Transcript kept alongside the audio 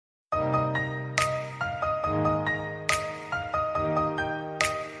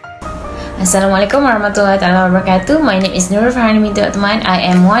Assalamualaikum warahmatullahi wabarakatuh. My name is Irfan. I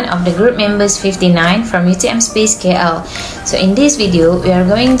am one of the group members 59 from UTM Space KL. So in this video, we are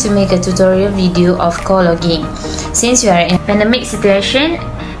going to make a tutorial video of core logging. Since we are in a pandemic situation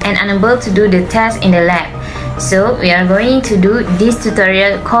and unable to do the test in the lab, so we are going to do this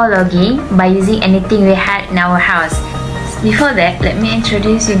tutorial core logging by using anything we had in our house. Before that, let me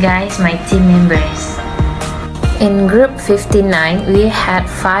introduce you guys my team members. In group 59, we had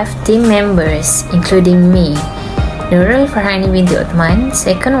 5 team members, including me, Nurul Farhani binti Uthman.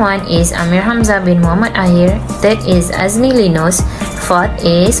 Second one is Amir Hamzah bin Muhammad Ahir. Third is Azni Linos. Fourth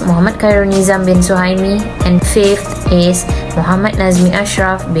is Muhammad Khairul Nizam bin Suhaimi. And fifth is Muhammad Nazmi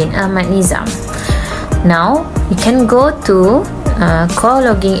Ashraf bin Ahmad Nizam. Now, we can go to core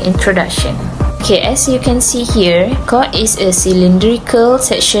logging introduction. Okay, as you can see here, core is a cylindrical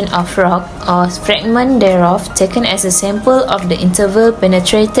section of rock or fragment thereof taken as a sample of the interval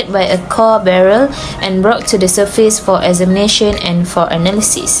penetrated by a core barrel and brought to the surface for examination and for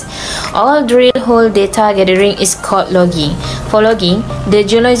analysis. All drill hole data gathering is called logging. For logging, the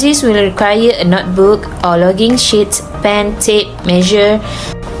geologist will require a notebook or logging sheet, pen, tape, measure,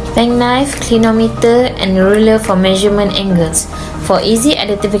 penknife, clinometer, and ruler for measurement angles. For easy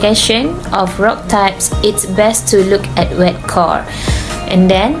identification of rock types, it's best to look at wet core. And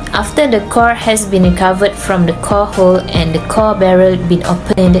then, after the core has been recovered from the core hole and the core barrel been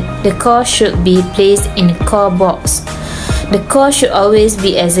opened, the core should be placed in a core box. The core should always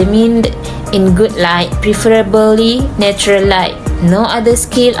be examined in good light, preferably natural light. No other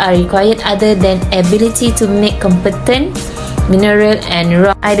skill are required other than ability to make competent mineral and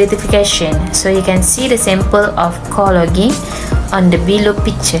rock identification. So you can see the sample of core logging on the below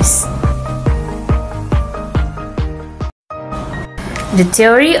pictures. The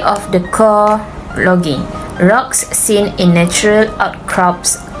theory of the core logging. Rocks seen in natural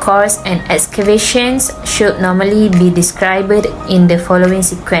outcrops, cores and excavations should normally be described in the following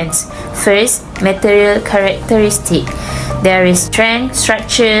sequence. First, material characteristic. There is strength,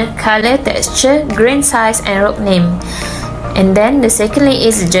 structure, color, texture, grain size and rock name. And then the secondly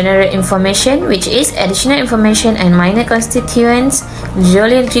is general information, which is additional information and minor constituents,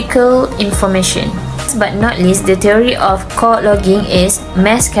 geological information. But not least, the theory of core logging is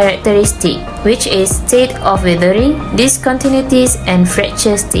mass characteristic, which is state of weathering, discontinuities and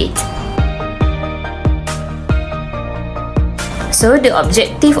fracture state. So the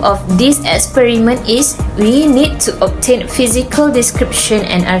objective of this experiment is we need to obtain physical description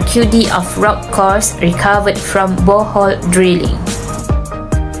and RQD of rock cores recovered from borehole drilling.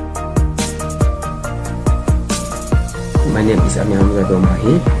 My name is Amir Hamzah bin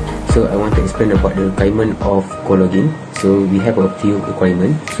Ahir. So I want to explain about the requirement of core logging. So we have a few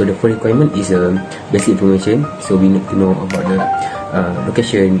requirements. So the first requirement is basic information. So we need to know about the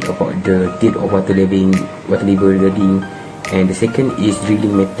location, about the depth of water level reading. And the second is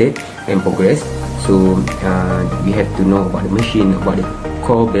drilling method and progress. So we have to know about the machine, about the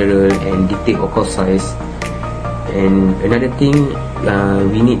core barrel and detail of core size. And another thing,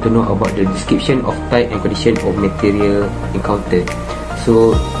 we need to know about the description of type and condition of material encountered.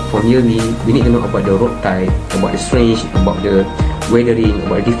 So from here we need to know about the rock type, about the strength, about the weathering,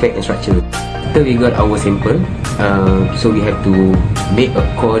 about the defect and structure. After we got our sample, so we have to make a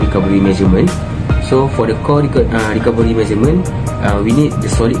core recovery measurement. So for the core recovery measurement, we need the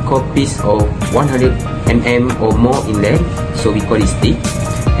solid core piece of 100 mm or more in length, so we call it stick.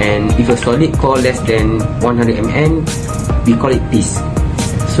 And if a solid core less than 100 mm, we call it piece.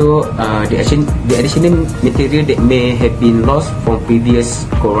 So the additional material that may have been lost from previous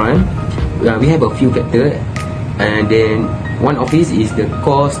core run, we have a few factors, and then one of these is the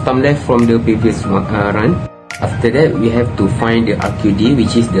core stump left from the previous run. After that, we have to find the RQD,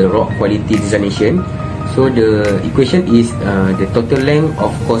 which is the rock quality designation. So the equation is the total length of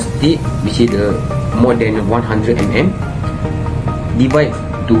core stick, which is more than 100 mm, divide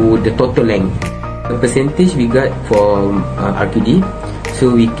to the total length. The percentage we got for RQD, so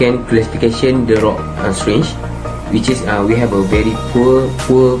we can classification the rock strength, which is we have a very poor,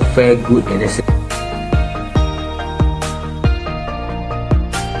 fair, good and excellent.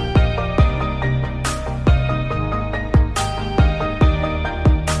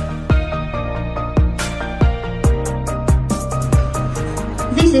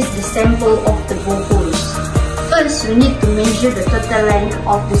 This is the sample of the boreholes. First, we need to measure the total length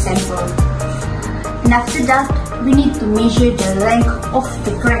of the sample. And after that, we need to measure the length of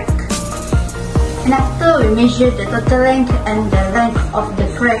the crack. And after we measure the total length and the length of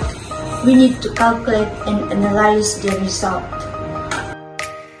the crack, we need to calculate and analyze the result.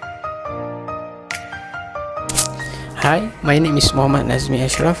 Hi, my name is Muhammad Nazmi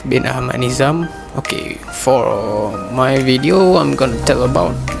Ashraf bin Ahmad Nizam. Okay, for my video, I'm gonna tell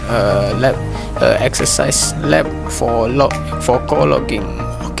about lab exercise lab for core logging.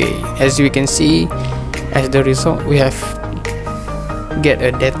 Okay, as we can see, as the result, we have get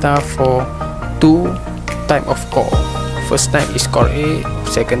a data for two type of core. First type is core A,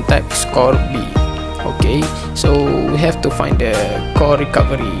 second type is core B. Okay, so we have to find the core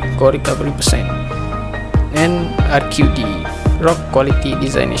recovery percent. And RQD, rock quality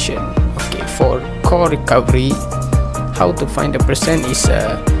designation. Okay, for core recovery, how to find the percent is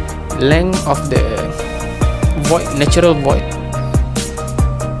length of the void, natural void.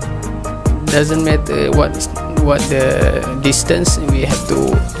 Doesn't matter what the distance, we have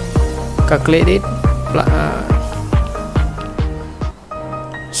to calculate it,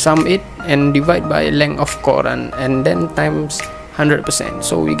 sum it and divide by length of core and then times 100%,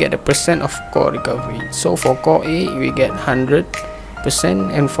 so we get a percent of core recovery. So for core A we get 100%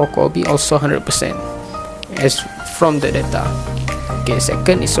 and for core B also 100% as from the data. Okay,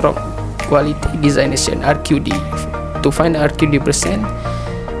 second is rock quality designation, RQD. To find the RQD percent,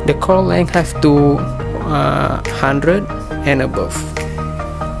 the core length have to 100 and above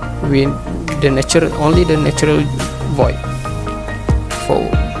with the only the natural void.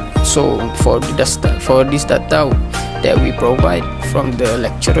 For this data that we provide from the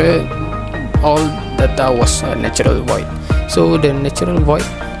lecturer, all data was natural void. So the natural void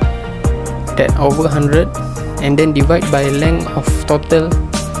that over 100 and then divide by length of total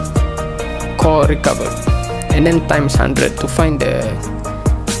core recovered and then times 100 to find the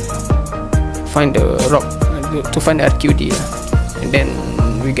rock, to find the RQD, and then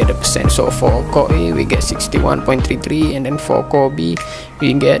we get a percent. So for core A we get 61.33 and then for core B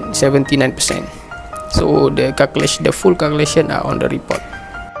we get 79%. So the full calculation are on the report.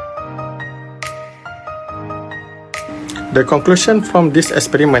 The conclusion from this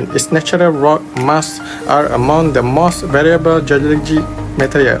experiment is natural rock mass are among the most variable geologic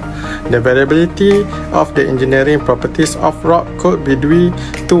material. The variability of the engineering properties of rock could be due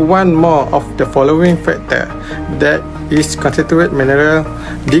to one more of the following factor, that is constituent mineral,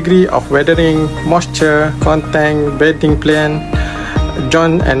 degree of weathering, moisture content, bedding plan,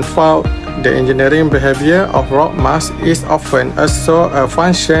 joint and fault. The engineering behavior of rock mass is often also a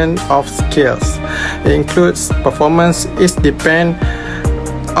function of skills. It includes performance is depend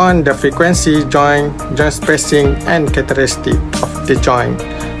on the frequency, joint spacing and characteristic of the joint.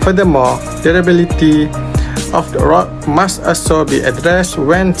 Furthermore, durability of the rock must also be addressed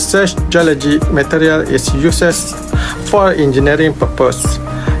when such geologic material is used for engineering purpose.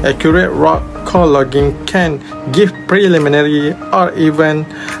 Accurate rock core logging can give preliminary or even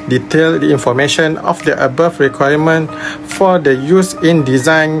detailed information of the above requirement for the use in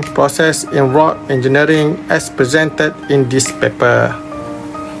design process in rock engineering as presented in this paper.